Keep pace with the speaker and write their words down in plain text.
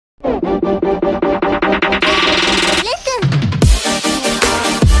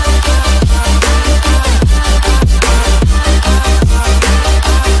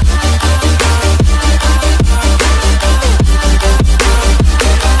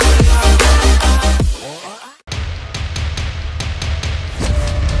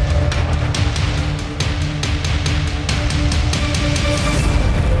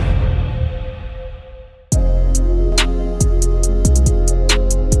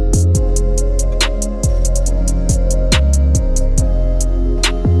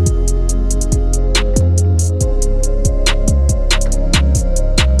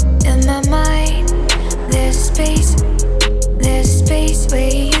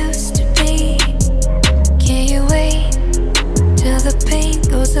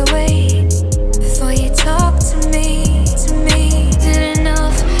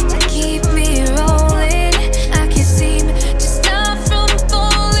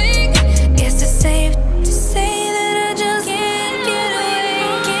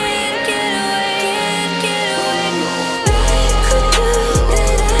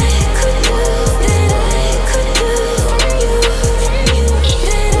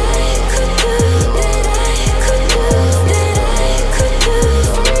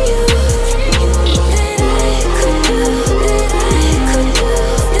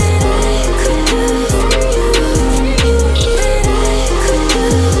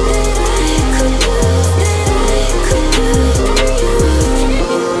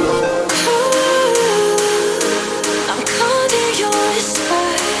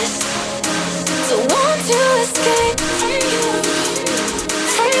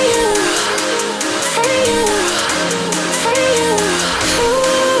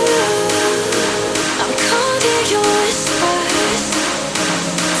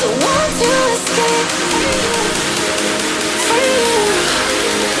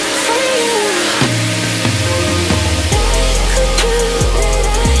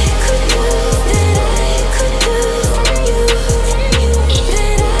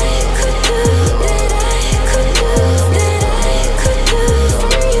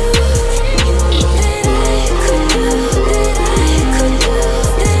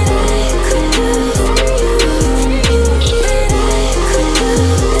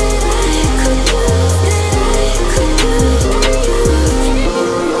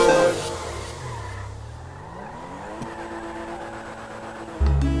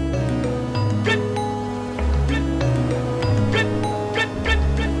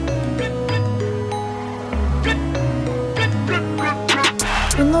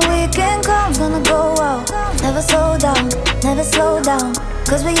weekend comes, gonna go out. Never slow down, never slow down.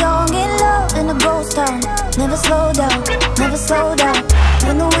 Cause we young in love in a ghost town. Never slow down, never slow down.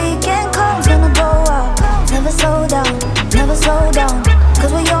 When the weekend comes, gonna go out. Never slow down, never slow down.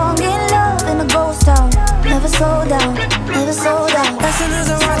 Cause we young in love in a ghost town. Never slow down, never slow down. As soon as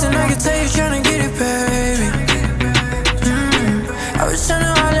I watch and I can tell you tryna get it, baby. I was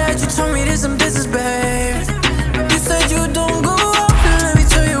tryna holler at you, told me there's some business, babe. You said you don't go out, and let me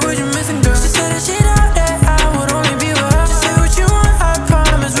tell you what you're missing, girl. She said that she thought that I would only be with her. Just say what you want, I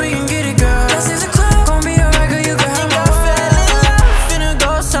promise we can get it, girl. This is a club, gon' be alright, girl, you can have my word. I fell in love in a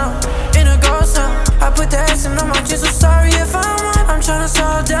ghost town, in a ghost town. I put that accent on my chest, so sorry if I'm wrong. I'm tryna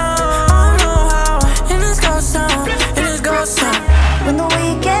slow down, I don't know how. In this ghost town, in this ghost town. When the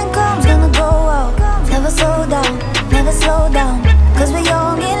weekend comes, gonna go out. Never slow down, never slow down. Cause we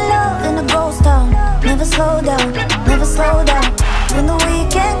young in love in a ghost town. Never slow down, never slow down. When the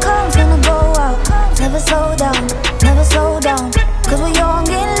weekend comes, gonna go out. Never slow down, never slow down. Cause we young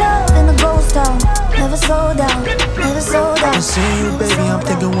in love in a ghost town. Never slow down, never slow down. I'm seeing you, baby, I'm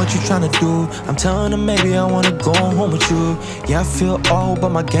thinking what you tryna do. I'm telling her maybe I wanna go home with you. Yeah, I feel old, but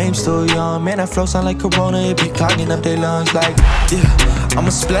my game's still young. Man, that flow sound like Corona, it be clogging up their lungs like, yeah, I'm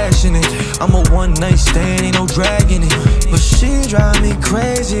a splash in it. I'm a one night stand, ain't no dragging it. But she drive me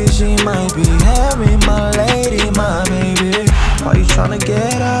crazy, she might be having my lady, my baby. Why you tryna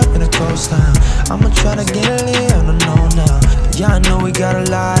get up in a close time? I'ma tryna get lit on the know now. Yeah, I know we got a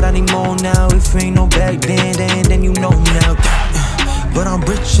lot, I need more now. If ain't no back then you know now. But I'm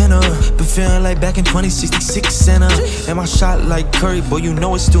rich in her, been feeling like back in 2066 in her. And my shot like Curry, boy, you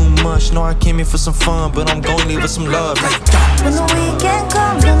know it's too much. Know I came here for some fun, but I'm gon' leave her some love. Like, when the weekend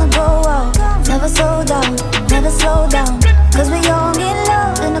comes, gonna go out. Never slow down, never slow down. Cause we young in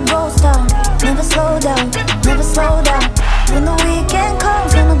love in a ghost town. Never slow down, never slow down. When the weekend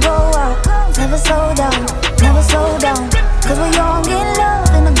comes, gonna go out. Never slow down, never slow down. Cause we young in love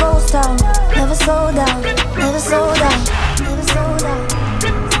in a ghost town. Never slow down, never slow down, never slow down.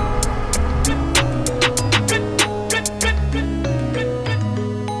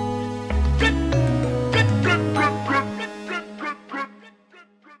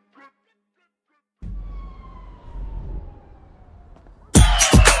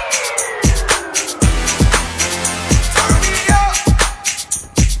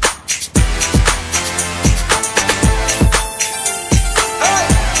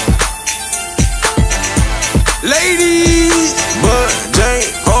 Ladies, but Jane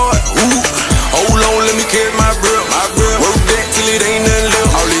hard, ooh. Hold on, let me catch my breath. Work that till it ain't nothing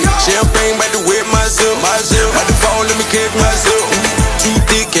left. All this champagne, bout to wet myself. About to fall, let me catch myself. Too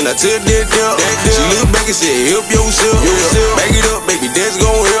thick, can I tell that girl? She look back and said, help yourself. Back it up, baby, that's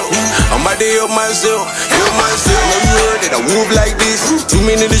gon' help. I'm about to help myself. Know you heard that I move like this. Too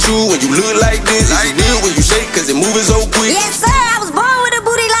many to shoot when you look like this. It's good when you shake, cause it moving so quick. Yes, sir, I was born with a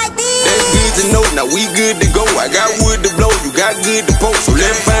booty like this. That's good to know, now we good to go. I got wood to blow, you got good to poke. So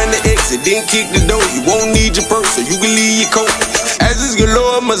let's find the exit, then kick the door. You won't need your purse, so you can leave your coat. As this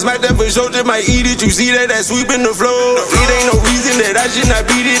galore, I'ma smack that for sure, just might eat it. You see that sweeping the floor. It ain't no reason that I should not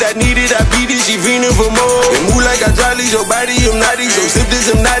beat it. I need it, I beat it, she feeling for more. And move like I jolly, your body hypnotic. So sip this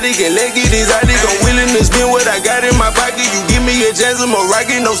hypnotic and let it exotic. I'm willing to spend what I got in my pocket. You give me a chance, I'm a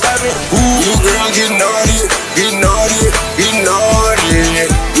rocket, no stopping. Ooh, you girl get naughty, get naughty, get naughty.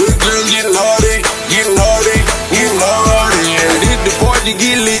 Good girl get naughty, get naughty, get naughty. And hit the party,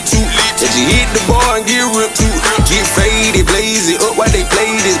 get lit too. And she hit the bar and get ripped too. Get faded, blaze it up while they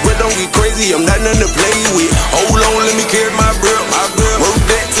play this. But don't get crazy, I'm not nothing to play with. Hold on, let me catch my breath. Work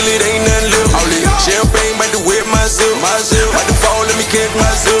that till it ain't nothing left. All this champagne, bout to wet myself. About to fall, let me catch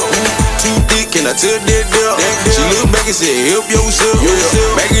myself. Too thick, can I tell that girl? She look back and said, help yourself.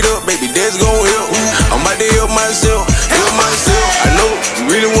 Back it up, baby, that's gon' help. I'm about to help myself. I know you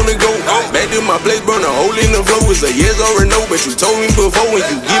really wanna go back to my place, burn a hole in the floor. It's a yes or a no, but you told me before when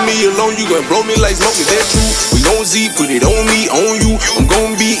you give me a loan, you gon' blow me like smoke. Is that true? We gon' see, put it on me, on you. I'm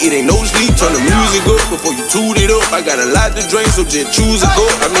gon' be, it ain't no sleep. Turn the music up before you toot it up. I got a lot to drink, so just choose a go.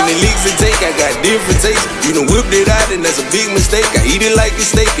 I mean the licks and take, I got different tastes. You done whipped it out and that's a big mistake. I eat it like a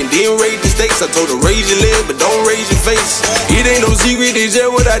steak and then raise the stakes. I told her raise your leg, but don't raise your face. It ain't no secret, it's just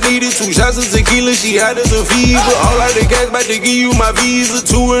what I needed. 2 shots of tequila, she hot as a fever. All out the gas, about to give you my visa.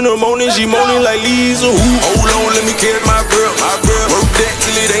 2 in the morning, she moaning like Lisa. Hold on, let me catch my breath. Work that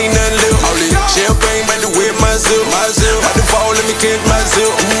till it ain't nothing left. All this champagne, about to wet myself. About to fall, let me catch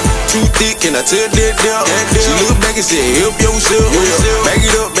myself. Too thick, can I tell that girl? She look back and said, help yourself. Back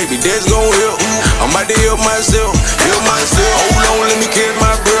it up, baby, that's gon' help. I'm about to help myself. Hold on, let me catch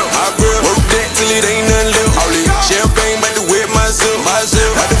my breath. Work that till it ain't nothing left. All this champagne, about to wet myself.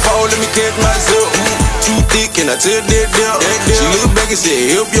 About to fall, I took that deal. She looked back and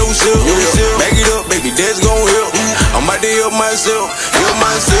said, help yourself. Back it up, baby, that's gon' help. I'm about to help myself. Good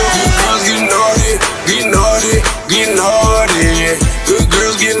girls get naughty, get naughty, get naughty. Good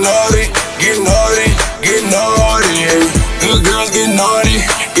girls get naughty, get naughty.